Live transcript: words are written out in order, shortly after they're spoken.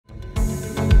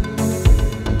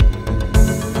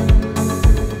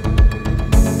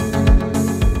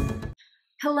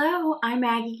Hello, I'm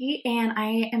Maggie and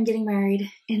I am getting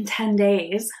married in 10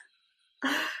 days.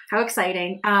 How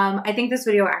exciting. I think this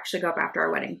video will actually go up after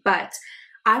our wedding, but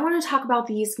I want to talk about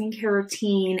the skincare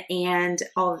routine and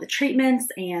all of the treatments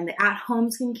and the at-home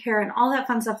skincare and all that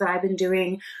fun stuff that I've been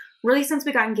doing really since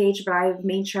we got engaged, but I've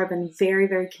made sure I've been very,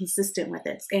 very consistent with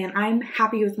it and I'm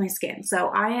happy with my skin. So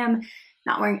I am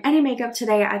not wearing any makeup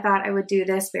today. I thought I would do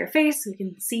this bare face so you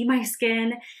can see my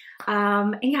skin.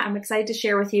 And yeah, I'm excited to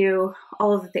share with you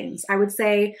all of the things. I would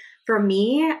say for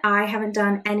me, I haven't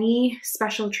done any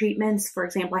special treatments. For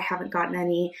example, I haven't gotten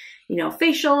any,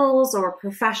 facials or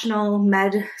professional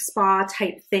med spa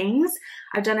type things.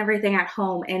 I've done everything at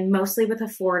home and mostly with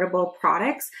affordable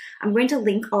products. I'm going to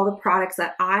link all the products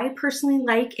that I personally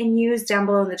like and use down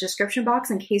below in the description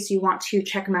box in case you want to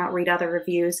check them out, read other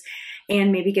reviews,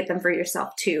 and maybe get them for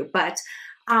yourself too. But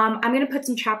I'm going to put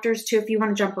some chapters too if you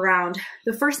want to jump around.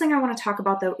 The first thing I want to talk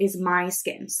about though is my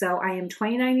skin. So I am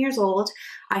 29 years old.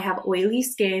 I have oily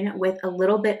skin with a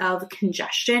little bit of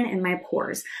congestion in my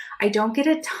pores. I don't get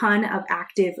a ton of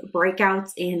active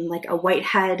breakouts in like a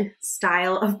whitehead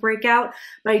style of breakout,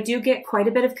 but I do get quite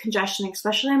a bit of congestion,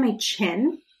 especially on my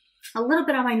chin. A little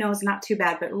bit on my nose, not too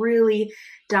bad, but really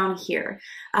down here.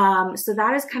 So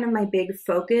that is kind of my big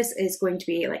focus, is going to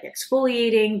be like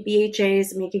exfoliating,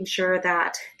 BHAs, making sure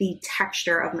that the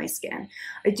texture of my skin.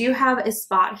 I do have a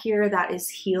spot here that is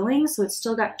healing, so it's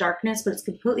still got darkness, but it's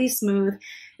completely smooth.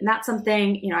 And that's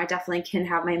something, I definitely can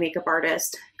have my makeup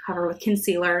artist cover with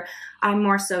concealer. I'm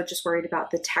more so just worried about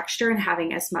the texture and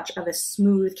having as much of a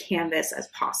smooth canvas as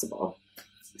possible.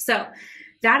 So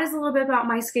that is a little bit about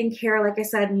my skincare. Like I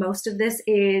said, most of this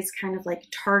is kind of like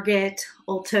Target,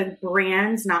 Ulta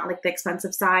brands, not like the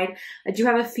expensive side. I do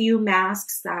have a few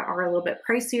masks that are a little bit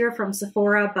pricier from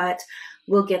Sephora, but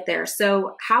we'll get there.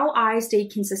 So how I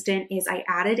stayed consistent is I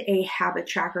added a habit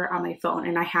tracker on my phone,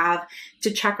 and I have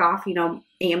to check off, AM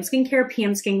skincare,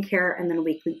 PM skincare, and then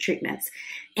weekly treatments.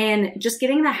 And just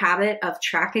getting the habit of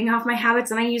tracking off my habits,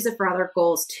 and I use it for other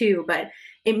goals too, but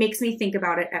it makes me think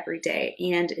about it every day.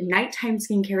 And nighttime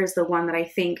skincare is the one that I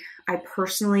think I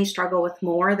personally struggle with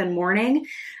more than morning,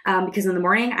 because in the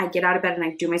morning I get out of bed and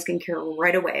I do my skincare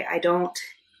right away. I don't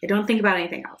think about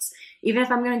anything else. Even if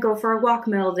I'm gonna go for a walk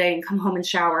middle of the day and come home and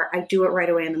shower, I do it right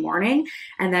away in the morning.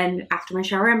 And then after my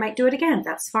shower, I might do it again.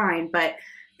 That's fine, but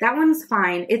that one's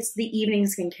fine. It's the evening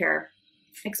skincare,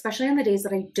 especially on the days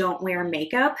that I don't wear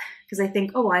makeup, because I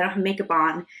think, oh, well, I don't have makeup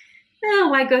on.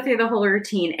 Why go through the whole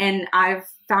routine? And I've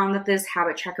found that this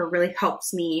habit tracker really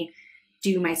helps me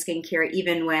do my skincare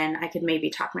even when I could maybe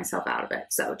talk myself out of it.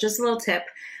 So just a little tip.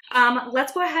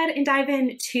 Let's go ahead and dive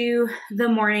into the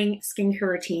morning skincare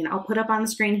routine. I'll put up on the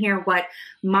screen here what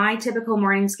my typical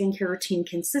morning skincare routine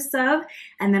consists of,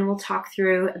 and then we'll talk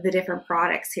through the different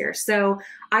products here. So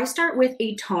I start with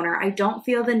a toner. I don't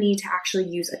feel the need to actually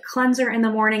use a cleanser in the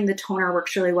morning. The toner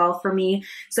works really well for me.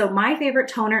 So my favorite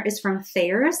toner is from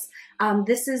Thayer's.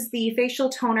 This is the facial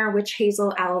toner witch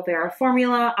hazel aloe vera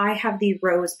formula. I have the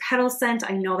rose petal scent.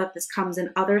 I know that this comes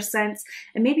in other scents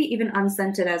and maybe even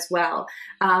unscented as well.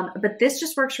 But this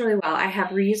just works really well. I have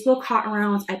reusable cotton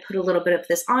rounds. I put a little bit of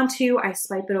this onto, I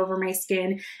swipe it over my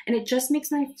skin, and it just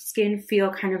makes my skin feel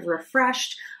kind of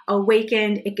refreshed,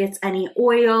 awakened. It gets any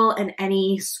oil and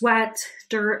any sweat,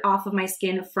 dirt off of my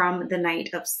skin from the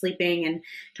night of sleeping and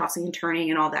tossing and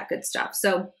turning and all that good stuff.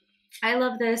 So I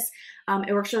love this.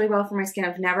 It works really well for my skin.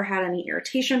 I've never had any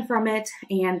irritation from it,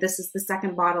 and this is the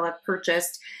second bottle I've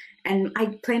purchased, and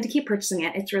I plan to keep purchasing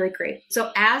it. It's really great. So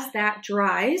as that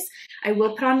dries, I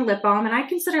will put on a lip balm, and I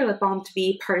consider lip balm to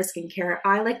be part of skincare.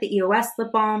 I like the EOS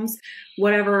lip balms,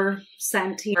 whatever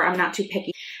scent here. I'm not too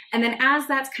picky. And then as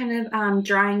that's kind of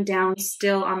drying down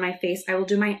still on my face, I will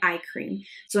do my eye cream.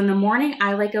 So in the morning,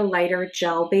 I like a lighter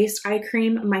gel-based eye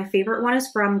cream. My favorite one is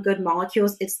from Good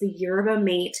Molecules. It's the Yerba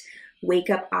Mate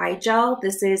Wake Up Eye Gel.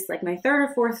 This is like my third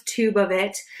or fourth tube of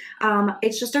it.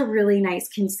 It's just a really nice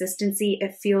consistency.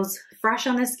 It feels fresh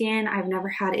on the skin. I've never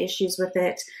had issues with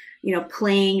it,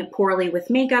 playing poorly with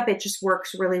makeup. It just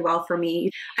works really well for me.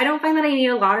 I don't find that I need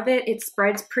a lot of it. It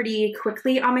spreads pretty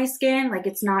quickly on my skin. Like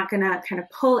it's not gonna kind of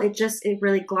pull. It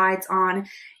really glides on,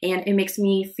 and it makes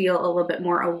me feel a little bit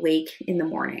more awake in the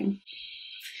morning.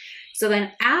 So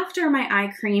then after my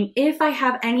eye cream, if I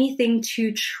have anything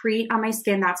to treat on my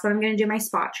skin, that's when I'm going to do my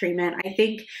spot treatment. I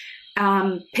think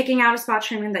Picking out a spot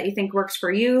treatment that you think works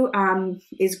for you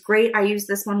is great. I use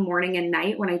this one morning and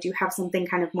night when I do have something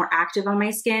kind of more active on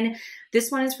my skin.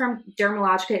 This one is from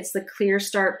Dermalogica. It's the Clear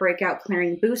Start Breakout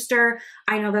Clearing Booster.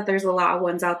 I know that there's a lot of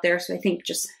ones out there, so I think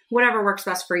just whatever works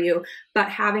best for you. But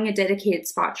having a dedicated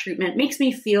spot treatment makes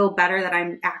me feel better that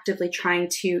I'm actively trying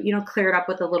to, you know, clear it up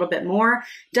with a little bit more.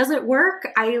 Does it work?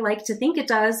 I like to think it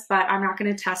does, but I'm not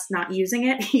going to test not using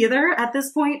it either at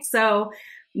this point. So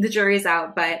the jury's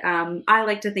out, but I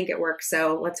like to think it works,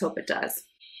 so let's hope it does.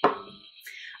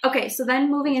 Okay, so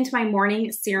then moving into my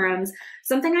morning serums,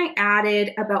 something I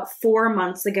added about 4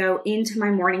 months ago into my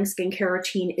morning skincare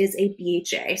routine is a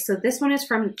BHA. So this one is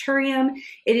from Naturium.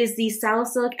 It is the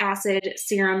salicylic acid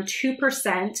serum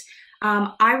 2%.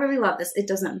 I really love this. It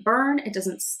doesn't burn, it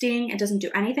doesn't sting, it doesn't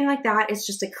do anything like that. It's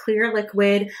just a clear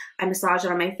liquid. I massage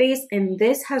it on my face, and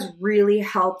this has really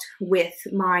helped with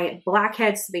my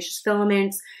blackheads, sebaceous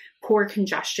filaments, pore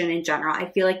congestion in general.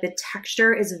 I feel like the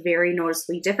texture is very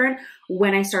noticeably different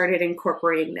when I started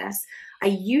incorporating this. I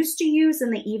used to use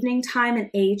in the evening time an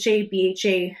AHA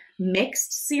BHA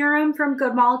mixed serum from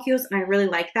Good Molecules, and I really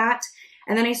like that.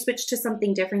 And then I switched to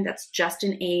something different that's just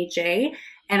an AHA,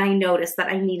 and I noticed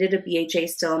that I needed a BHA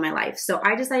still in my life. So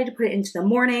I decided to put it into the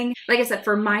morning. Like I said,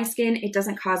 for my skin, it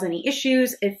doesn't cause any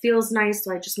issues. It feels nice,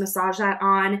 so I just massage that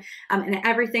on. And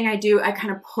everything I do, I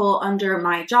kind of pull under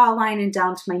my jawline and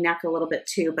down to my neck a little bit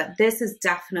too. But this has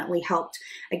definitely helped,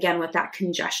 again, with that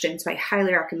congestion. So I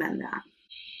highly recommend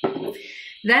that.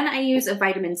 Then I use a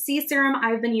vitamin C serum.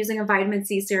 I've been using a vitamin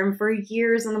C serum for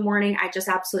years in the morning. I just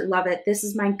absolutely love it. This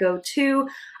is my go-to.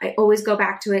 I always go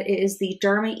back to it. It is the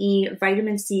Derma E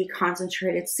Vitamin C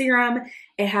Concentrated Serum.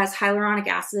 It has hyaluronic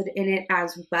acid in it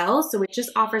as well, so it just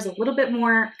offers a little bit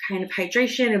more kind of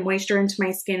hydration and moisture into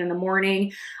my skin in the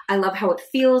morning. I love how it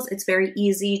feels. It's very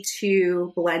easy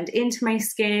to blend into my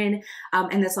skin,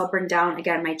 and this I'll bring down,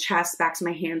 again, my chest, back to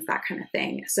my hands, that kind of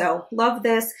thing. So love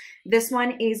this. This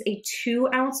one is a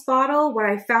 2-ounce bottle. What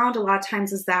I found a lot of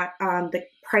times is that the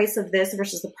price of this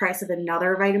versus the price of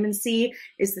another vitamin C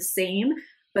is the same,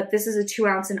 but this is a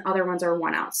 2-ounce and other ones are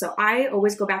 1 ounce. So I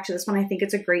always go back to this one. I think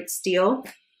it's a great steal.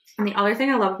 And the other thing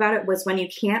I love about it was when you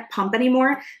can't pump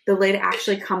anymore, the lid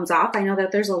actually comes off. I know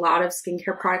that there's a lot of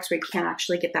skincare products where you can't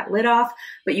actually get that lid off,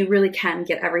 but you really can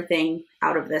get everything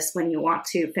out of this when you want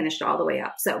to finish it all the way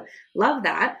up. So love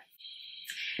that.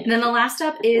 And then the last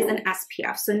step is an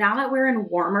SPF. So now that we're in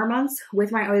warmer months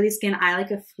with my oily skin, I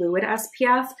like a fluid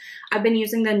SPF. I've been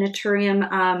using the Naturium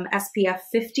SPF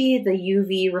 50, the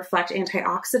UV Reflect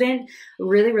Antioxidant.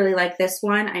 Really, really like this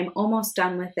one. I'm almost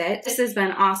done with it. This has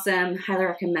been awesome. Highly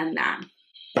recommend that.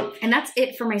 And that's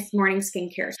it for my morning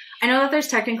skincare. I know that there's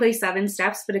technically 7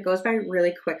 steps, but it goes by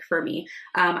really quick for me.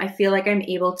 I feel like I'm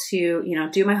able to, you know,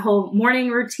 do my whole morning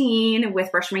routine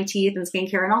with brushing my teeth and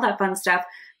skincare and all that fun stuff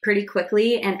pretty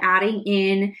quickly, and adding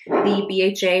in the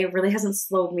BHA really hasn't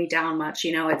slowed me down much.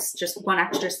 You know, it's just one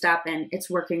extra step and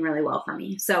it's working really well for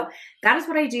me. So that is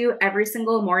what I do every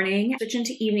single morning. Switch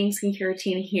into evening skincare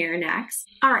routine here next.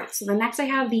 All right, so the next I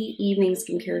have the evening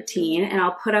skincare routine, and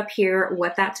I'll put up here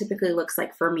what that typically looks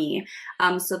like for me.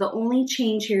 So the only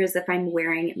change here is if I'm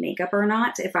wearing makeup or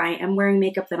not. If I am wearing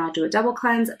makeup, then I'll do a double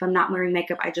cleanse. If I'm not wearing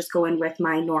makeup, I just go in with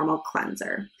my normal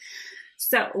cleanser.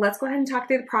 So let's go ahead and talk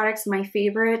through the products. My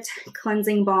favorite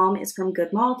cleansing balm is from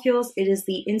Good Molecules. It is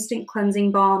the Instant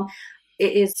Cleansing Balm.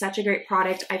 It is such a great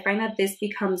product. I find that this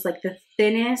becomes like the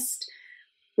thinnest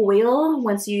oil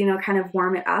once you know, kind of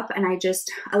warm it up, and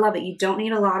I love it. You don't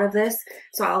need a lot of this,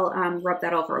 so I'll rub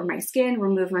that over my skin,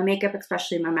 remove my makeup,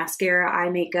 especially my mascara, eye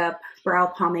makeup, brow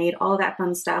pomade, all of that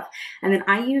fun stuff, and then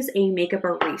I use a makeup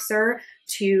eraser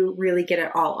to really get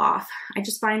it all off. I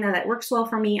just find that it works well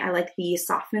for me. I like the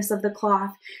softness of the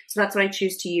cloth, so that's what I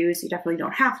choose to use. You definitely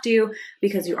don't have to,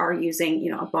 because you are using,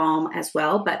 you know, a balm as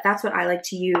well, but that's what I like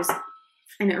to use.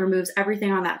 And it removes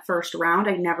everything on that first round.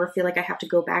 I never feel like I have to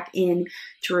go back in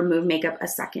to remove makeup a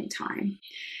second time.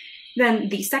 Then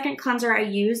the second cleanser I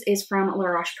use is from La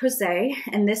Roche-Posay,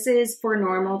 and this is for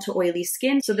normal to oily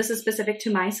skin. So this is specific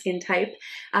to my skin type.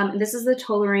 This is the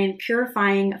Toleriane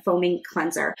Purifying Foaming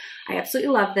Cleanser. I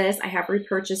absolutely love this. I have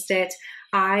repurchased it.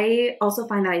 I also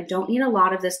find that I don't need a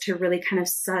lot of this to really kind of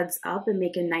suds up and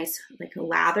make a nice like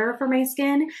lather for my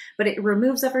skin, but it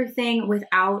removes everything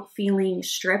without feeling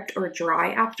stripped or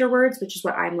dry afterwards, which is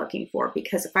what I'm looking for,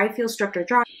 because if I feel stripped or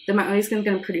dry, then my oily skin is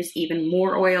going to produce even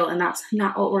more oil, and that's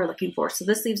not what we're looking for. So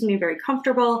this leaves me very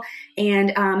comfortable,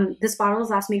 and this bottle has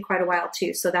lasted me quite a while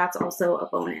too, so that's also a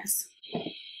bonus.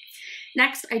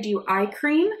 Next, I do eye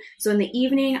cream. So in the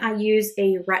evening, I use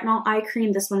a retinol eye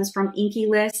cream. This one is from Inky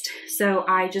List. So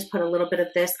I just put a little bit of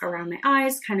this around my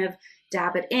eyes, kind of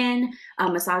dab it in,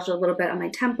 massage it a little bit on my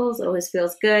temples. It always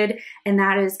feels good. And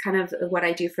that is kind of what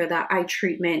I do for the eye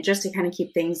treatment, just to kind of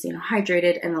keep things, you know,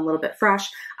 hydrated and a little bit fresh.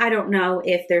 I don't know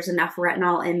if there's enough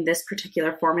retinol in this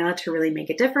particular formula to really make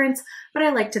a difference, but I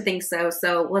like to think so.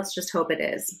 So let's just hope it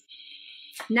is.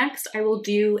 Next, I will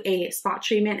do a spot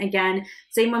treatment. Again,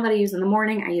 same one that I use in the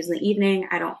morning, I use in the evening.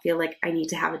 I don't feel like I need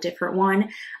to have a different one.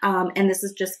 And this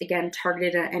is just, again,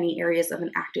 targeted at any areas of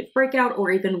an active breakout or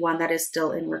even one that is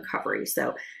still in recovery.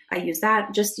 So I use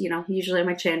that just, you know, usually on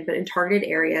my chin, but in targeted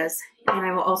areas. And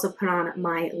I will also put on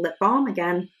my lip balm.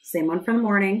 Again, same one for the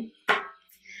morning.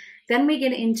 Then we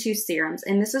get into serums,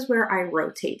 and this is where I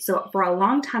rotate. So for a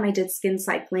long time, I did skin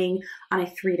cycling on a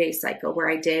 3-day cycle where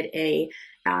I did a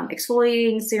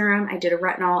exfoliating serum, I did a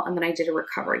retinol, and then I did a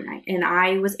recovery night. And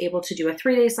I was able to do a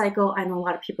 3-day cycle. I know a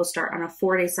lot of people start on a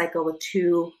 4-day cycle with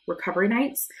 2 recovery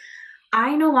nights.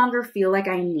 I no longer feel like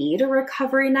I need a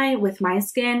recovery night with my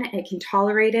skin. It can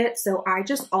tolerate it, so I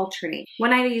just alternate.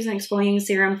 One night I use an exfoliating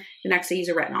serum, the next I use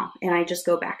a retinol, and I just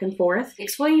go back and forth. The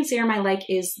exfoliating serum I like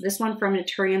is this one from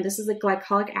Naturium. This is a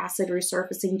glycolic acid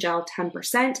resurfacing gel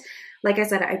 10%. Like I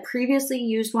said, I previously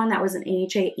used one that was an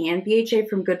AHA and BHA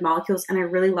from Good Molecules, and I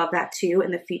really love that too. In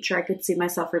the future, I could see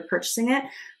myself repurchasing it.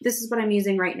 This is what I'm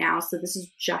using right now, so this is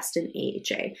just an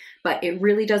AHA, but it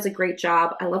really does a great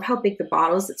job. I love how big the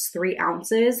bottle is. It's 3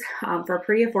 ounces for a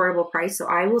pretty affordable price, so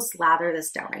I will slather this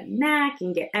down my neck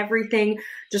and get everything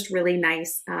just really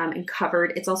nice and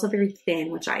covered. It's also very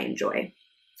thin, which I enjoy.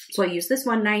 So I use this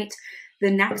one night. The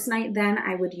next night then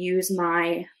I would use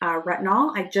my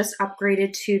retinol. I just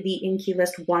upgraded to the INKEY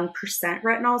List 1%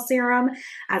 retinol serum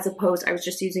as opposed, I was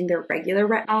just using their regular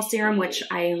retinol serum, which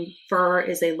I infer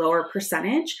is a lower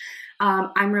percentage.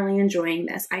 I'm really enjoying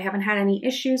this. I haven't had any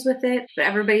issues with it, but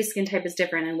everybody's skin type is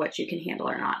different in what you can handle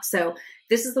or not. So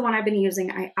this is the one I've been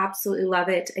using. I absolutely love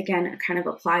it. Again, I kind of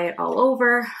apply it all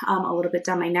over, a little bit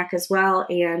down my neck as well.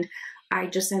 And I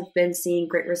just have been seeing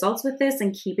great results with this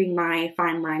and keeping my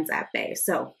fine lines at bay.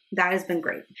 So that has been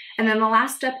great. And then the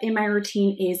last step in my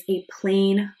routine is a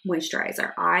plain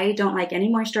moisturizer. I don't like any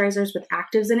moisturizers with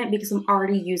actives in it because I'm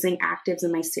already using actives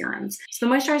in my serums. So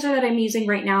the moisturizer that I'm using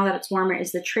right now that it's warmer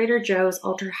is the Trader Joe's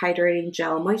Ultra Hydrating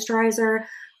Gel Moisturizer.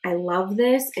 I love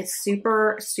this. It's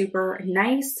super, super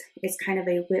nice. It's kind of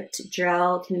a whipped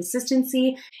gel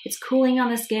consistency. It's cooling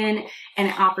on the skin and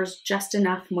it offers just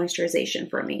enough moisturization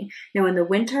for me. Now in the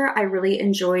winter, I really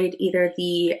enjoyed either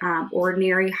the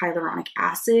Ordinary Hyaluronic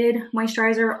Acid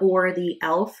Moisturizer or the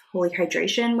e.l.f. Holy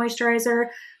Hydration Moisturizer.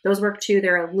 Those work too.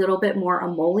 They're a little bit more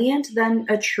emollient than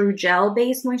a true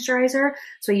gel-based moisturizer.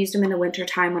 So I used them in the winter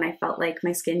time when I felt like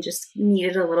my skin just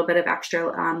needed a little bit of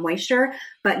extra moisture.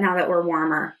 But now that we're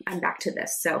warmer, I'm back to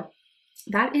this. So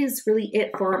that is really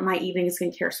it for my evening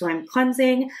skincare. So I'm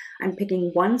cleansing, I'm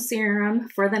picking one serum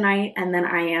for the night, and then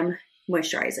I am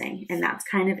moisturizing, and that's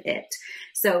kind of it.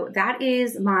 So that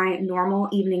is my normal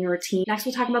evening routine. Next,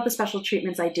 we'll talk about the special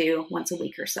treatments I do once a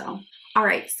week or so. All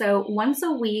right, so once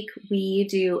a week we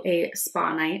do a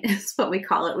spa night, is what we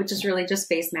call it, which is really just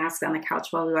face masks on the couch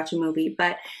while we watch a movie,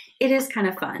 but it is kind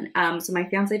of fun. So my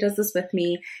fiance does this with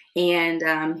me, and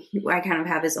I kind of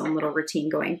have his own little routine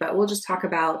going, but we'll just talk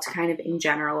about kind of in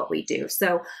general what we do.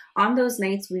 So on those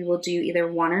nights, we will do either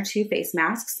 1 or 2 face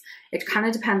masks. It kind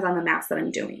of depends on the mask that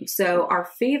I'm doing. So our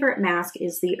favorite mask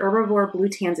is the Herbivore Blue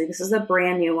Tansy. This is a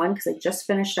brand new one because I just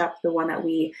finished up the one that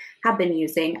we have been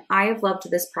using. I have loved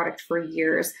this product for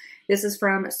years. This is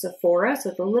from Sephora,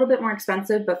 so it's a little bit more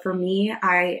expensive, but for me,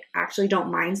 I actually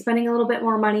don't mind spending a little bit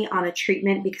more money on a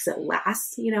treatment because it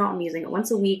lasts. You know, I'm using it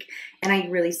once a week and I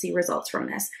really see results from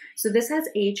this. So this has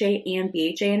AHA and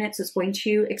BHA in it, so it's going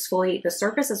to exfoliate the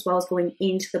surface as well as going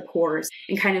into the pores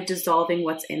and kind of dissolving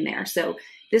what's in there. So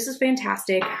this is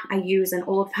fantastic. I use an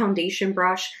old foundation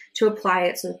brush to apply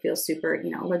it so it feels super,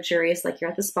 you know, luxurious like you're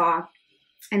at the spa.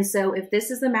 And so if this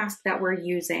is the mask that we're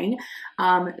using,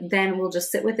 then we'll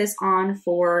just sit with this on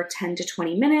for 10 to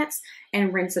 20 minutes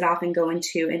and rinse it off and go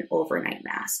into an overnight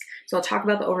mask. So I'll talk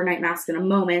about the overnight mask in a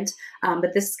moment,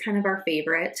 but this is kind of our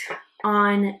favorite.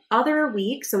 On other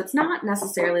weeks, so it's not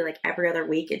necessarily like every other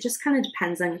week, it just kind of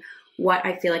depends on what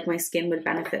I feel like my skin would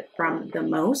benefit from the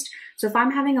most. So if I'm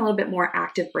having a little bit more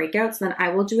active breakouts, then I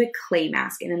will do a clay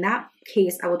mask. And in that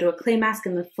case, I will do a clay mask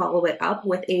and then follow it up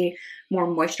with a more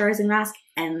moisturizing mask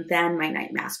and then my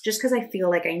night mask, just because I feel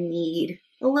like I need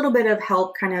a little bit of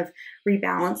help kind of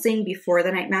rebalancing before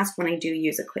the night mask when I do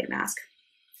use a clay mask.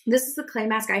 This is the clay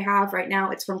mask I have right now.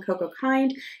 It's from Coco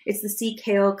Kind. It's the Sea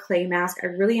Kale Clay Mask. I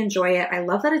really enjoy it. I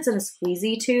love that it's in a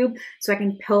squeezy tube, so I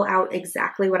can pill out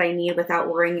exactly what I need without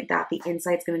worrying that the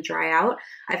inside's going to dry out.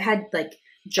 I've had like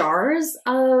jars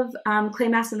of clay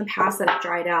masks in the past that have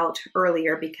dried out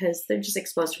earlier because they're just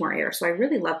exposed to more air. So I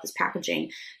really love this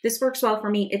packaging. This works well for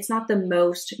me. It's not the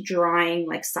most drying,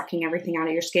 like sucking everything out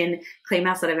of your skin clay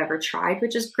mask that I've ever tried,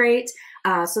 which is great.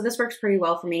 So this works pretty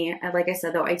well for me. Like I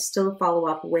said, though, I still follow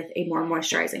up with a more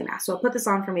moisturizing mask. So I'll put this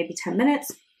on for maybe 10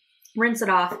 minutes, rinse it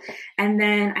off, and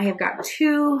then I have got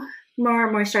 2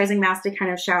 more moisturizing masks to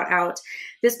kind of shout out.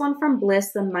 This one from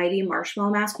Bliss, the Mighty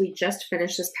Marshmallow Mask, we just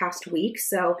finished this past week,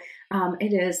 so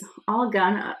it is all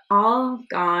gone,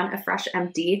 a fresh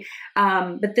empty.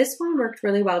 But this one worked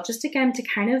really well, just again to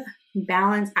kind of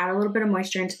balance, add a little bit of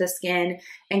moisture into the skin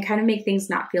and kind of make things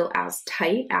not feel as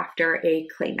tight after a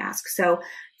clay mask. So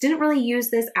didn't really use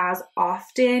this as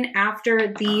often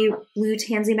after the blue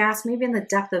tansy mask, maybe in the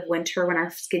depth of winter when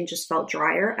our skin just felt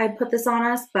drier, I'd put this on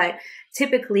us, but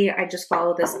typically I just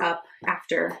follow this up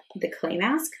after the clay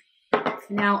mask.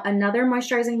 Now, another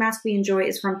moisturizing mask we enjoy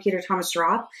is from Peter Thomas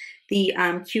Roth, the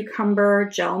Cucumber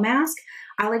Gel Mask.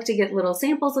 I like to get little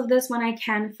samples of this when I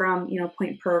can from, you know,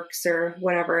 Point Perks or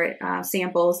whatever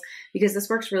samples, because this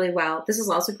works really well. This is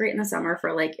also great in the summer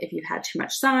for like if you've had too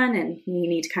much sun and you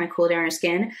need to kind of cool down your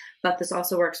skin, but this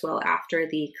also works well after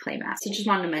the clay mask. So just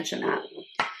wanted to mention that.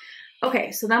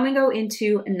 Okay, so then we go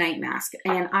into a night mask,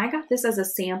 and I got this as a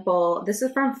sample. This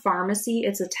is from Pharmacy.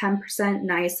 It's a 10%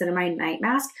 niacinamide night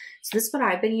mask. So this is what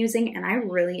I've been using, and I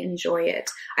really enjoy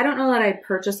it. I don't know that I'd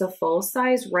purchase a full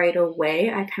size right away.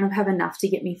 I kind of have enough to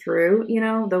get me through, you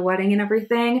know, the wedding and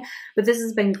everything, but this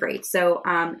has been great. So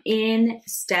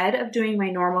instead of doing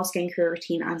my normal skincare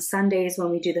routine on Sundays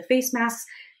when we do the face masks,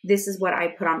 this is what I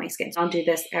put on my skin. So I'll do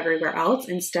this everywhere else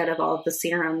instead of all of the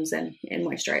serums and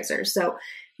moisturizers. So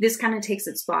this kind of takes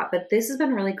its spot, but this has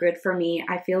been really good for me.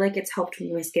 I feel like it's helped with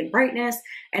my skin brightness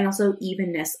and also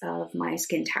evenness of my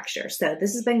skin texture. So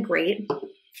this has been great.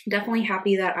 Definitely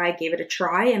happy that I gave it a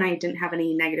try and I didn't have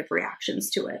any negative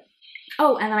reactions to it.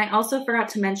 Oh, and then I also forgot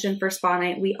to mention for spa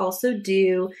night, we also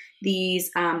do these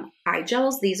eye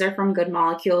gels. These are from Good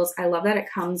Molecules. I love that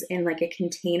it comes in like a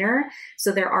container.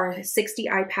 So there are 60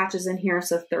 eye patches in here,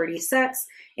 so 30 sets,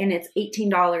 and it's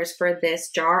 $18 for this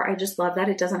jar. I just love that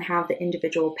it doesn't have the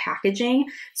individual packaging.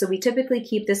 So we typically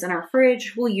keep this in our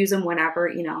fridge. We'll use them whenever,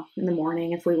 you know, in the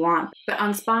morning if we want. But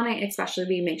on spa night especially,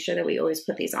 we make sure that we always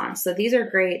put these on. So these are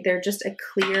great. They're just a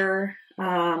clear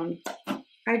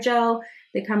eye gel.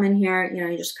 They come in here, you know,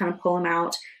 you just kind of pull them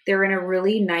out. They're in a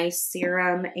really nice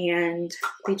serum and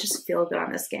they just feel good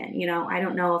on the skin. You know, I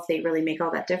don't know if they really make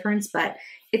all that difference, but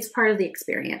it's part of the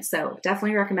experience. So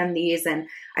definitely recommend these. And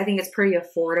I think it's pretty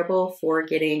affordable for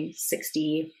getting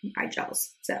 60 eye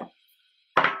gels. So,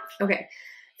 okay.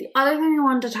 The other thing I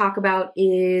wanted to talk about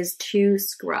is 2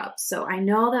 scrubs. So I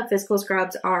know that physical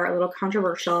scrubs are a little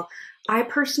controversial. I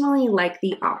personally like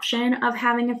the option of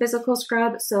having a physical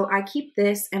scrub, so I keep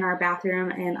this in our bathroom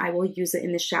and I will use it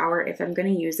in the shower if I'm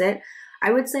going to use it.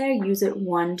 I would say I use it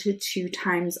 1 to 2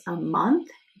 times a month,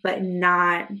 but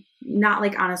not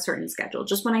like on a certain schedule,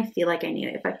 just when I feel like I need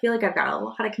it. If I feel like I've got a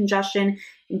lot of congestion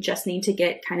and just need to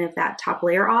get kind of that top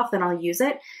layer off, then I'll use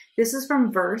it. This is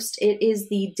from Versed. It is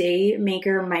the Day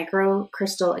Maker Micro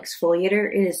Crystal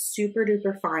Exfoliator. It is super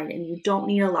duper fine and you don't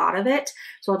need a lot of it.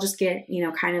 So I'll just get, you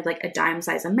know, kind of like a dime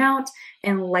size amount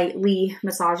and lightly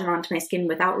massage it onto my skin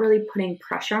without really putting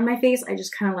pressure on my face. I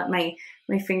just kind of let my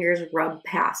fingers rub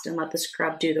past and let the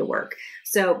scrub do the work.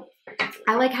 So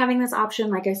I like having this option.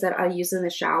 Like I said, I'll use it in the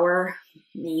shower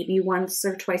maybe once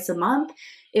or twice a month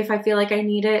if I feel like I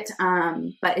need it,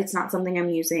 but it's not something I'm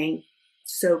using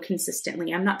so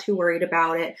consistently. I'm not too worried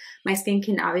about it. My skin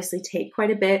can obviously take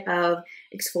quite a bit of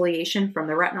exfoliation from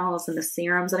the retinols and the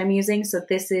serums that I'm using, so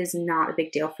this is not a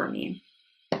big deal for me.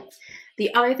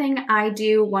 The other thing I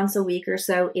do once a week or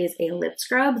so is a lip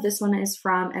scrub. This one is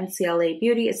from NCLA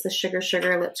Beauty. It's the Sugar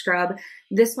Lip Scrub.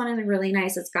 This one is really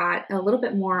nice. It's got a little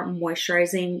bit more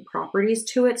moisturizing properties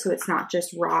to it, so it's not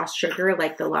just raw sugar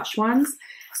like the Lush ones.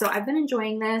 So I've been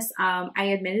enjoying this.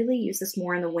 I admittedly use this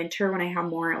more in the winter when I have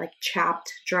more like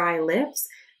chapped, dry lips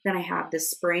than I have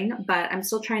this spring, but I'm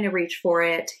still trying to reach for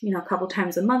it, you know, a couple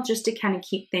times a month just to kind of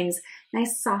keep things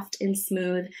nice, soft, and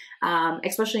smooth.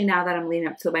 Especially now that I'm leading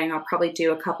up to the wedding, I'll probably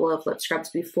do a couple of lip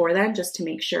scrubs before then just to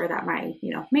make sure that my,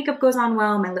 you know, makeup goes on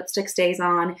well, my lipstick stays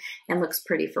on, and looks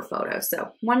pretty for photos.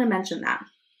 So want to mention that.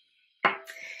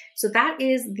 So that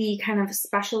is the kind of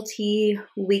specialty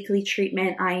weekly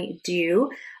treatment I do.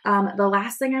 The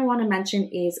last thing I want to mention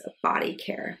is body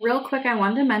care. Real quick, I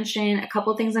wanted to mention a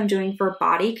couple things I'm doing for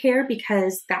body care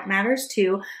because that matters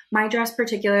too. My dress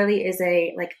particularly is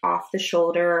a like off the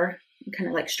shoulder kind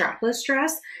of like strapless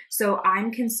dress. So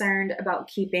I'm concerned about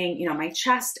keeping, you know, my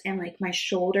chest and like my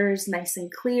shoulders nice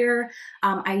and clear.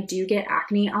 I do get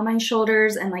acne on my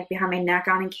shoulders and like behind my neck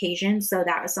on occasion. So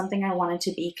that was something I wanted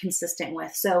to be consistent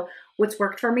with. So what's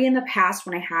worked for me in the past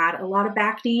when I had a lot of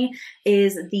acne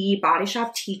is the Body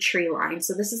Shop Tea Tree line.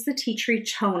 So this is the Tea Tree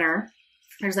toner.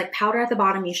 There's like powder at the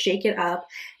bottom, you shake it up,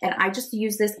 and I just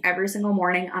use this every single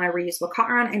morning on a reusable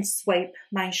cotton round and swipe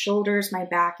my shoulders, my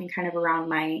back, and kind of around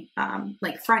my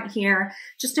like front here,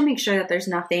 just to make sure that there's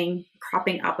nothing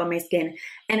cropping up on my skin.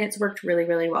 And it's worked really,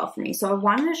 really well for me. So I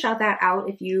wanted to shout that out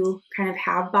if you kind of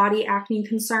have body acne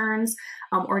concerns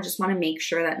or just want to make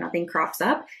sure that nothing crops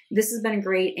up. This has been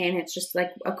great, and it's just like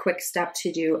a quick step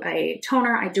to do a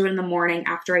toner. I do it in the morning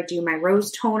after I do my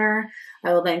rose toner.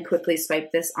 I will then quickly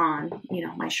swipe this on, you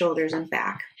know, my shoulders and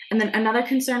back. And then another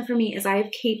concern for me is I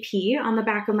have KP on the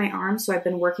back of my arm, so I've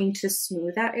been working to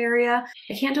smooth that area.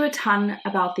 I can't do a ton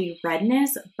about the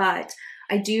redness, but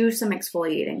I do some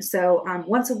exfoliating. So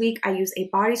once a week, I use a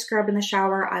body scrub in the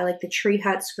shower. I like the Tree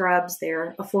Hut scrubs.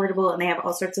 They're affordable and they have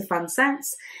all sorts of fun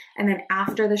scents. And then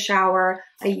after the shower,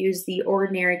 I use the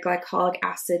Ordinary Glycolic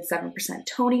Acid 7%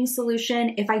 toning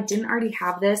solution. If I didn't already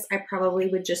have this, I probably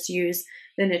would just use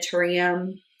the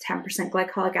Naturium 10%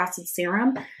 glycolic acid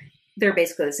serum. They're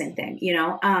basically the same thing, you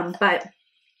know, but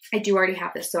I do already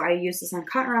have this. So I use this on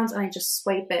cotton rounds and I just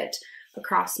swipe it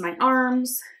across my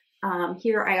arms.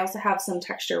 Here, I also have some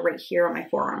texture right here on my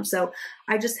forearm. So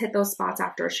I just hit those spots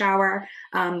after a shower.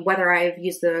 Whether I've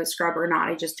used the scrub or not,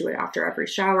 I just do it after every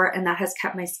shower. And that has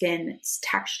kept my skin's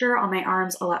texture on my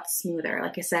arms a lot smoother.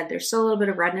 Like I said, there's still a little bit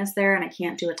of redness there and I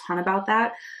can't do a ton about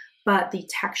that. But the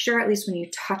texture, at least when you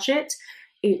touch it,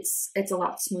 it's a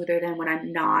lot smoother than when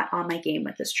I'm not on my game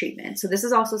with this treatment. So this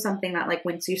is also something that like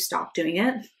once you stop doing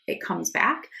it, it comes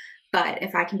back. But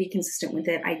if I can be consistent with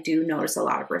it, I do notice a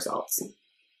lot of results.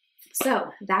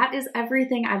 So that is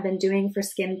everything I've been doing for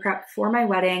skin prep for my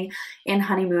wedding and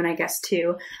honeymoon, I guess,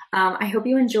 too. I hope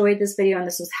you enjoyed this video and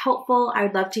this was helpful. I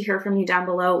would love to hear from you down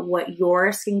below what your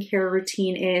skincare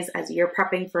routine is as you're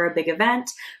prepping for a big event,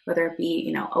 whether it be,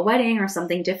 you know, a wedding or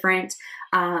something different.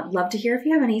 Love to hear if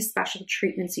you have any special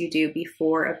treatments you do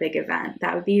before a big event.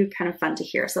 That would be kind of fun to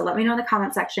hear. So let me know in the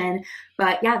comment section.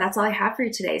 But yeah, that's all I have for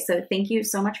you today. So thank you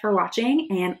so much for watching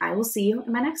and I will see you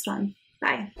in my next one.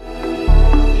 Bye.